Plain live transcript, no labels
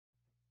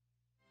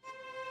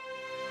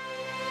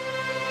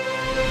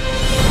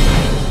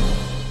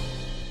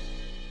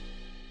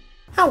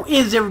How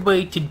is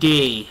everybody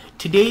today?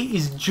 Today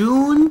is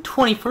June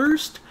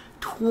 21st,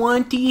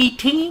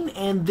 2018,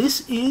 and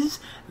this is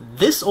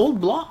This Old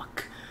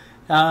Block.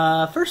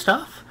 First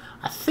off,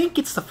 I think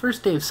it's the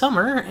first day of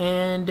summer,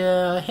 and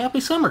happy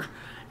summer.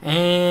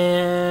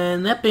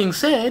 And that being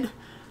said,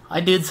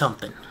 I did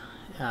something.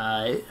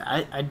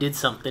 I did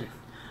something.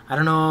 I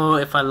don't know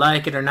if I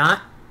like it or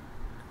not,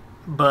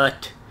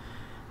 but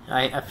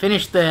I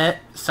finished that.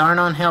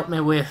 Sarnon helped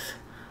me with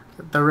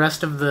the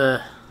rest of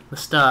the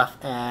stuff,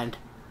 and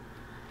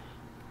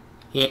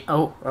yeah.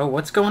 Oh,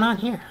 what's going on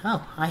here?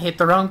 Oh, I hit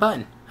the wrong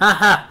button.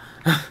 Haha.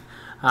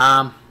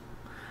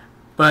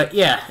 But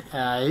yeah,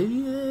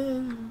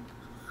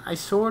 I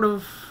sort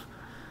of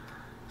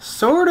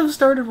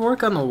started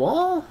work on the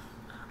wall.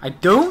 I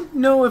don't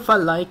know if I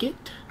like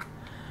it.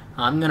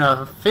 I'm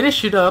gonna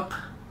finish it up,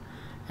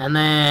 and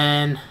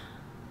then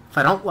if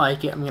I don't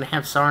like it, I'm gonna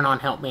have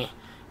Sarnon help me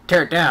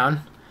tear it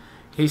down.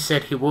 He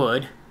said he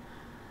would.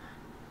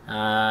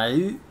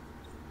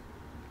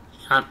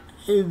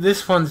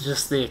 This one's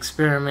just the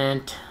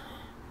experiment.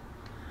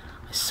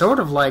 I sort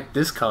of like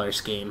this color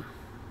scheme.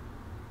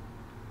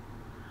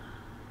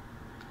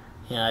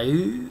 Yeah,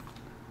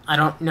 I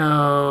don't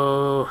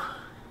know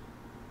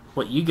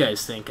what you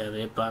guys think of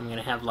it, but I'm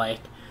gonna have like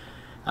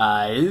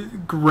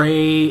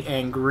gray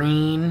and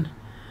green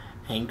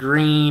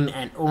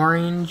and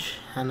orange,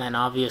 and then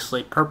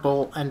obviously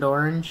purple and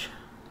orange.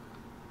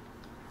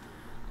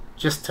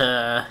 Just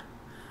to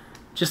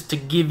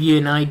give you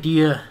an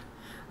idea.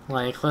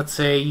 Like, let's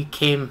say you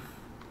came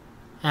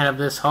out of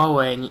this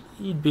hallway and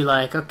you'd be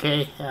like,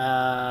 okay,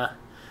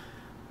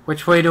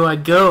 which way do I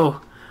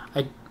go?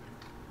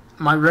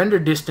 My render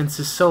distance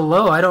is so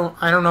low, I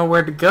don't know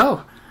where to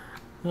go.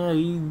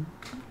 You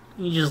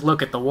just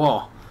look at the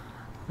wall.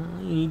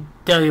 You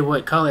tell you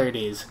what color it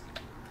is.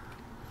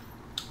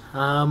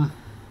 Yeah.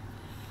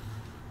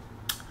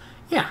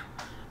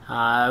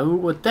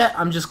 With that,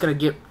 I'm just gonna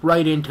get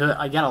right into it.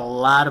 I got a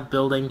lot of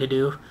building to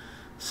do,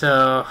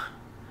 so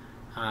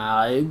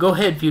go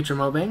ahead, future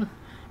Mobinng,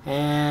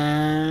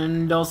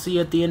 and I'll see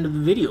you at the end of the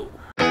video.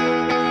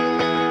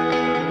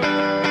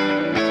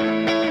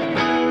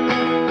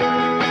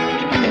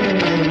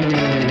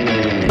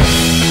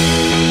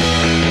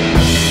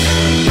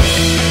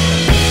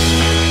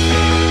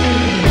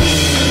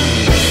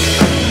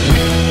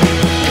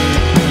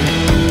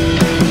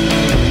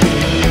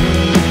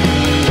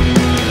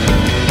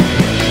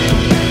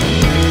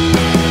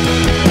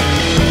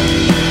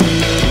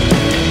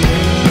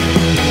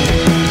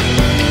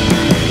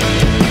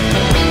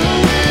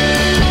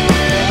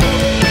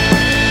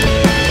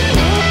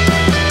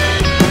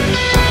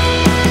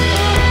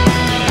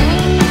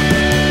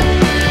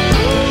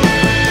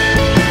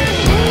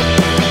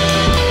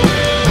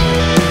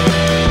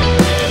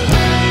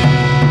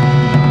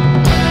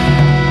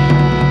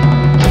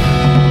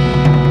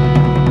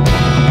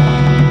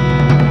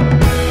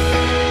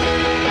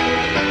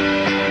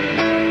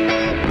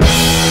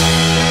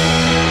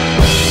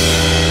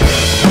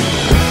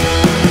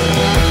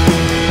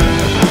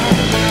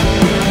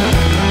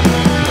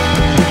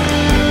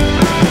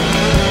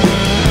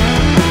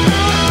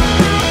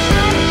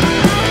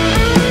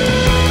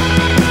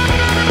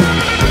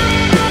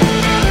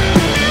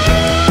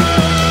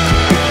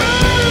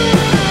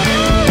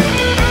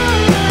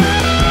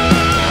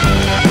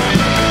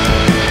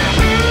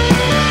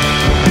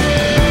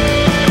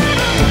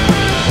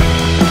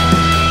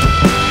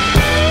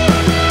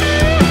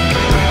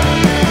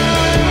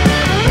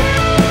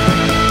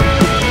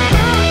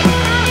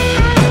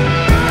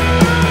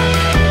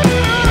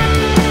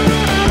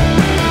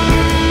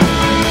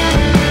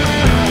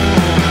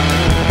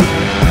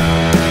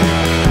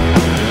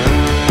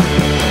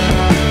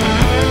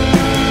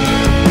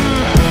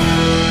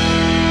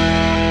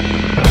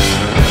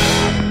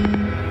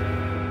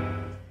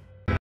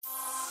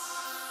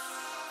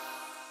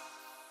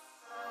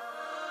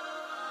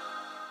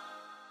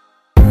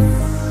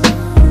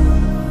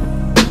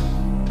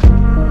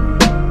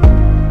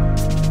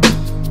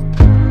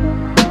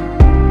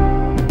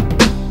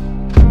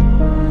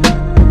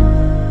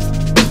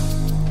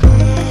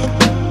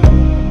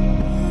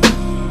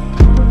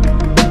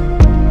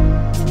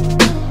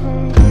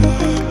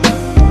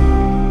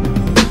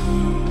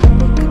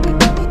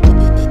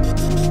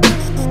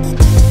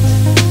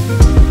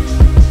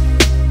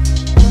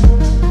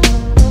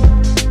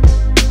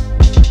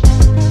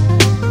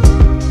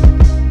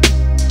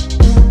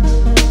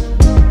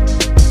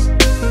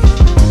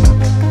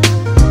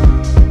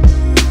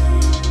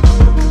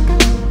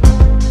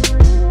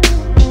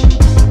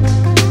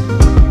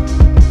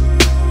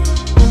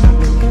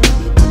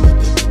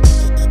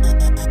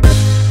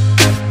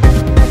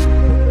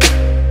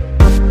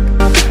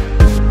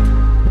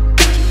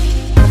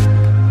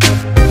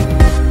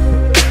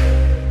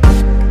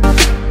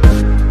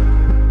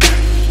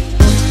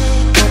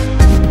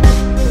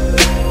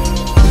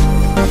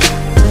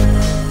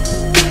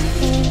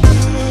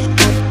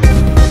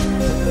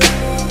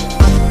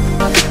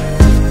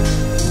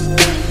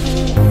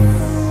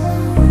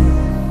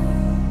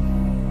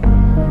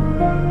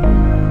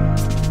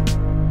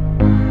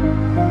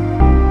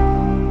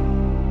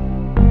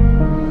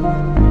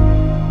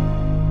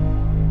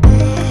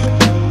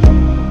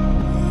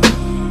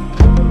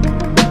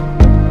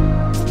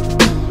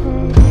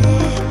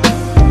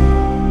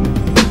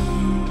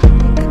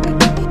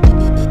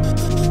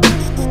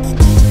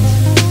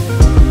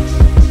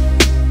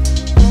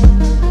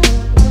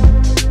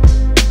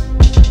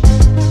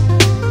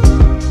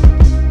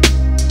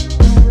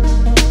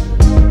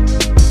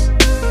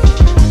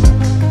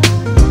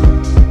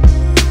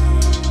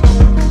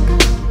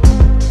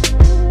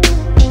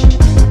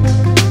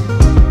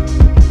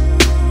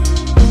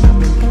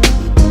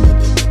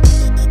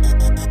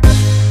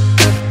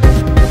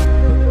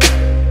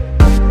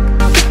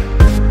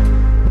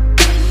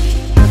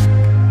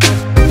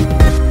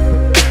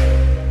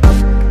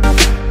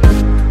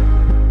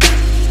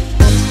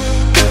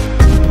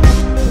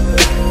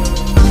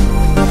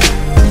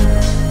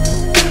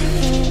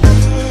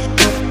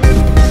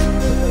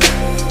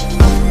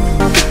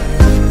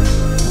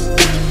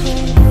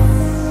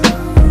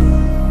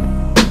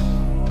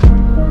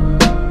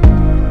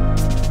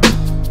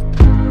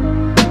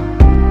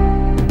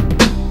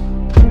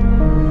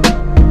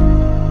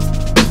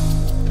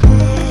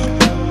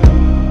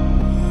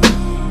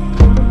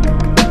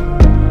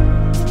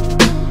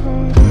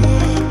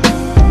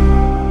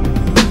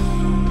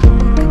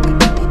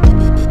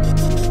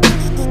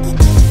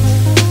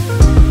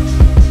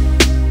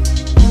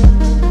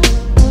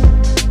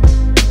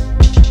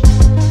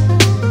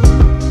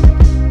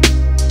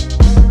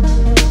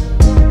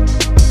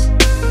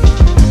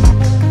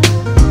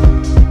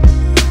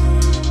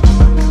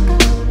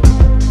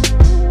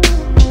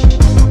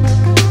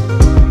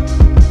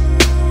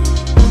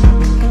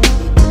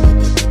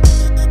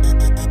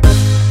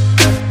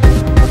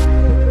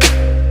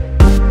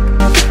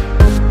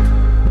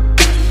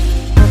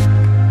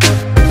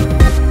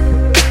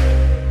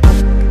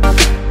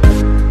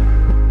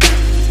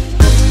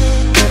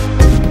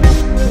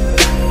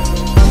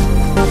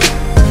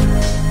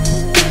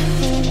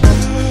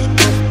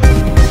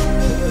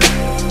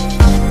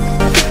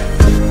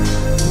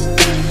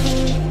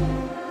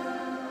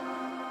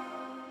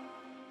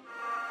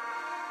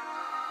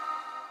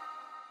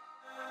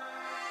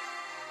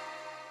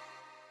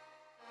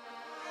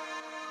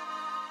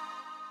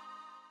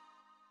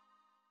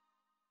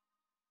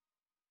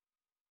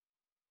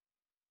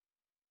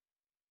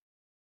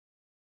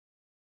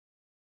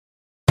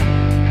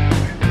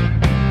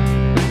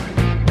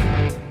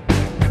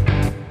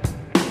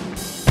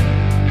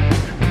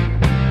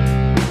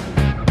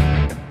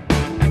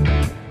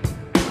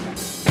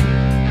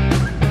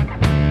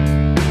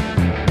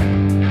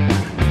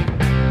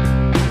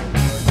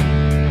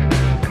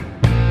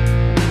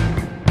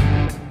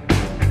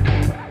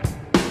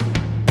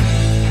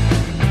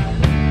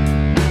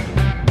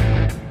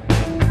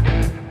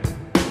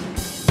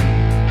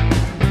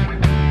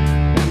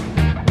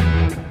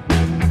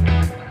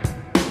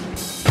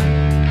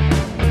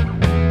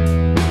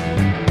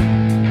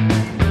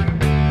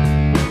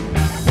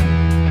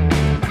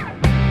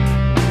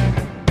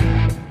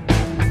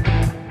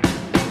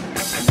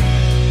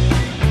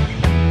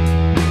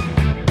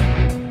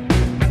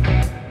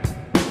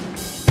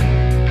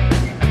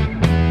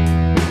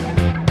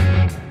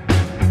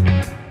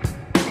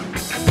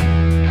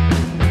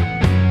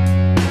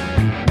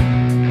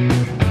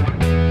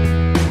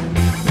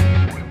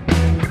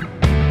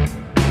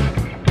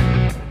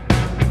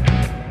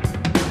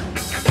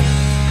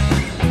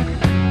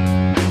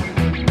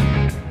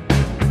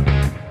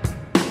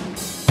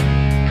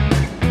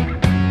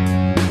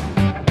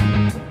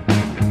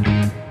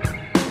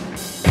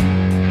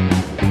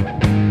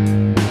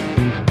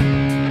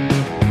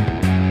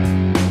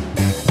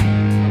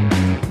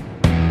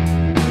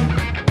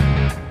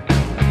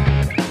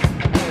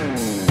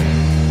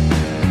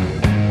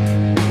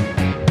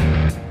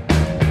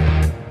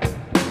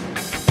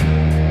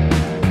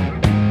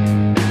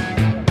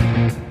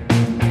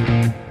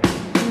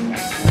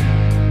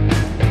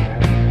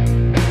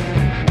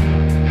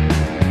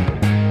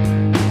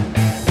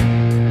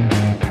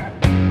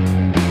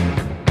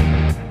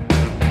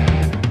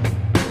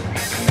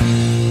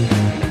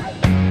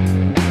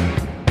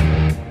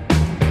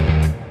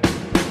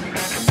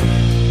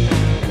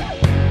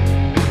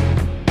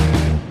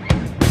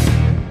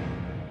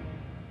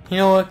 You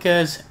know what,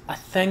 guys? I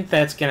think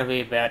that's gonna be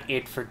about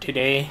it for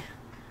today.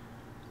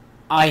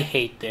 I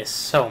hate this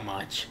so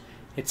much.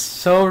 It's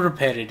so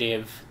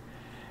repetitive.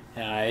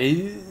 God,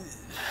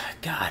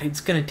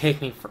 it's gonna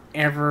take me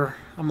forever.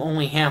 I'm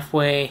only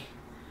halfway.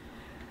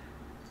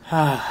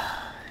 It's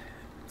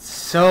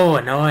so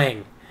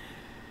annoying.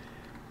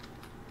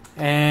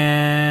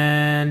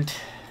 And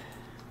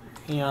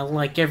you know,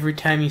 like every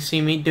time you see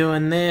me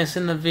doing this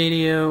in the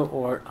video,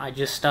 or I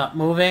just stop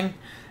moving,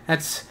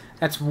 that's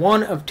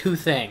one of two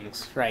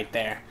things right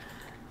there.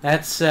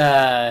 That's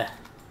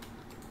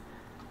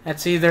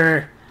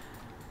either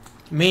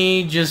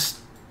me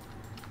just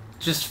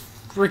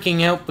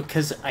freaking out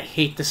because I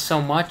hate this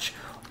so much,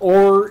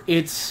 or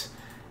it's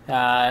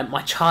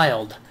my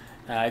child,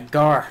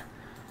 Gar,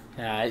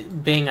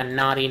 being a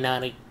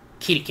naughty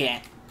kitty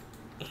cat.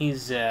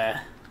 He's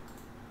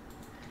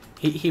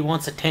he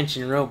wants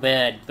attention real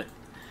bad, but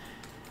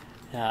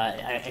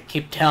I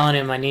keep telling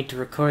him I need to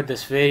record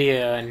this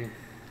video, and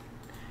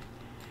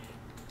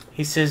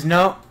he says,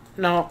 no,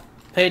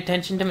 pay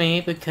attention to me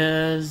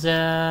because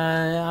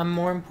I'm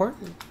more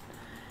important.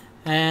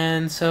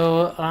 And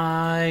so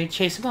I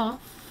chase him off,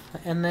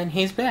 and then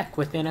he's back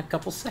within a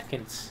couple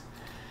seconds.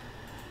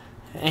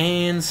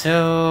 And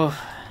so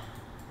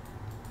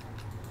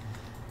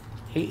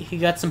he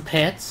got some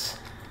pets.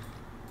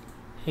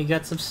 He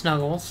got some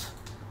snuggles.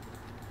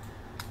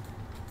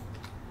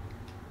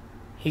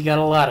 He got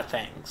a lot of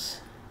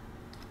things.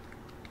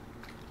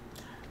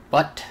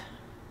 But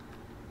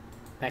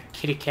that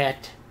kitty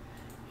cat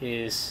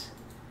is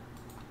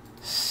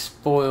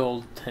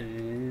spoiled to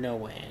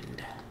no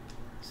end.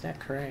 Is that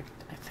correct?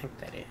 I think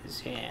that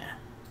is, yeah.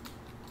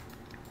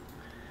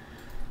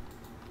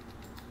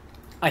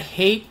 I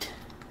hate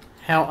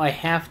how I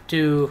have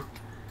to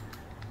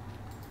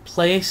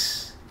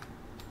place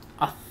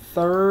a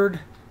third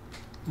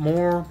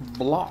more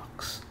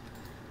blocks.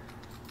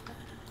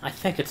 I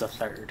think it's a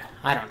third.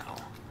 I don't know.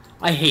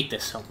 I hate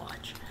this so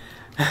much.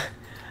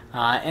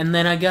 And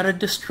then I gotta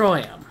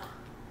destroy them.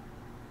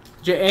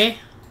 J.A.,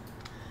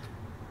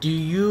 do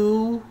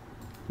you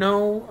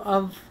know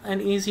of an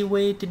easy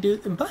way to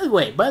do... And by the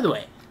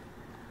way,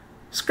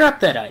 scrap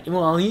that idea.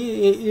 Well,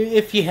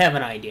 if you have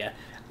an idea,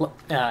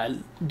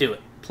 do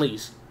it,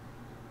 please.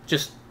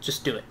 Just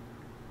do it.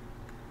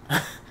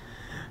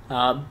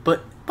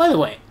 But by the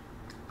way,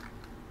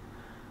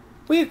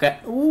 we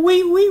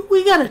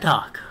gotta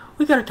talk.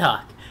 We gotta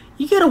talk.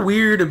 You got a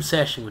weird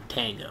obsession with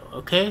Tango,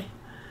 okay?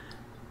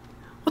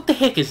 What the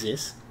heck is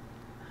this?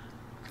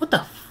 What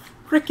the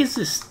frick is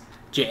this,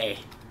 J.A.?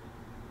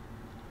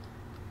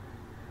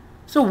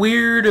 It's a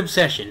weird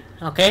obsession,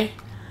 okay?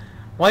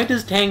 Why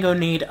does Tango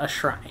need a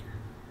shrine?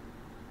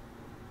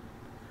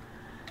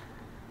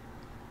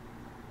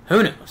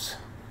 Who knows?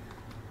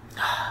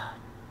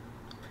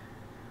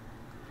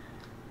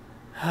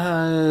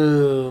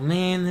 Oh,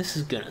 man, this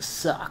is gonna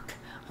suck.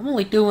 I'm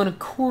only doing a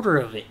quarter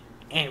of it,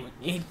 and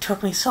it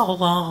took me so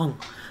long.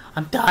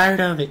 I'm tired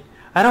of it.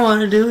 I don't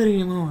want to do it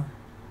anymore.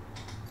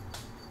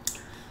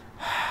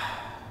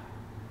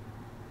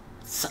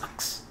 It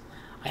sucks.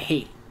 I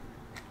hate it.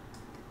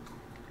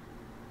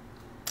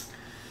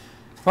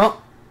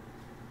 Well,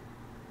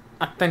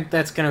 I think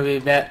that's gonna be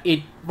about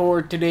it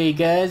for today,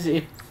 guys.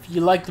 If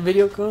you like the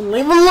video, go and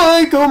leave a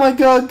like. Oh my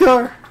god,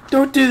 Gar,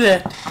 don't do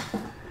that.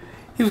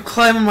 He was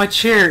climbing my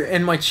chair,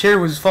 and my chair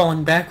was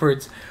falling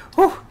backwards.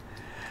 Whew.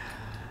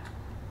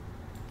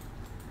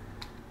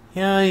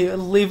 Yeah,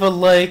 leave a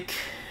like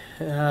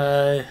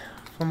for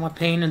my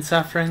pain and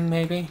suffering,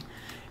 maybe.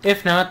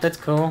 If not, that's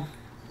cool.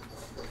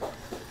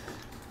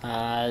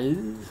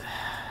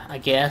 I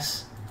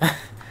guess.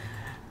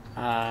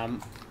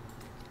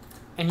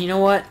 And you know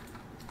what?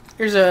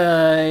 Here's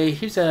a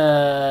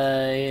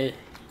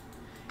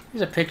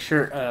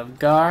picture of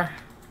Gar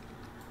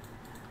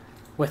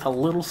with a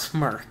little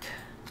smirk.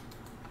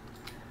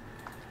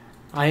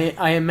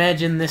 I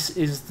imagine this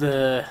is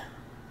the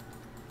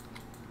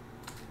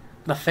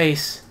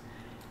face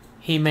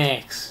he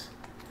makes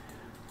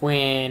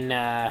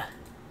when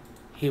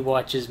he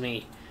watches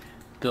me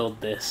build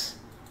this.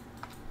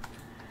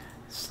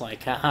 It's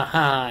like, ha ha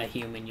ha,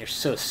 human, you're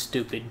so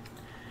stupid,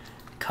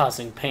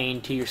 causing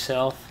pain to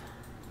yourself.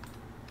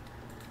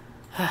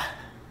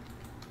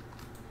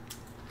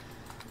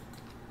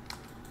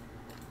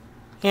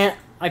 Yeah,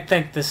 I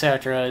think this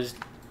outro has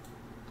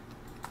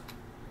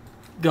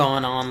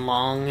gone on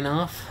long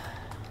enough.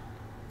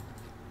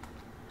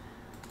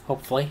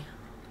 Hopefully.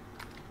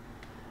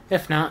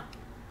 If not,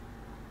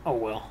 oh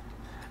well.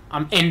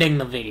 I'm ending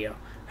the video.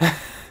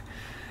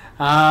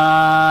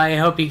 I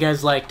hope you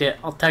guys liked it.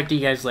 I'll talk to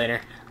you guys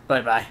later.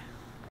 Bye-bye.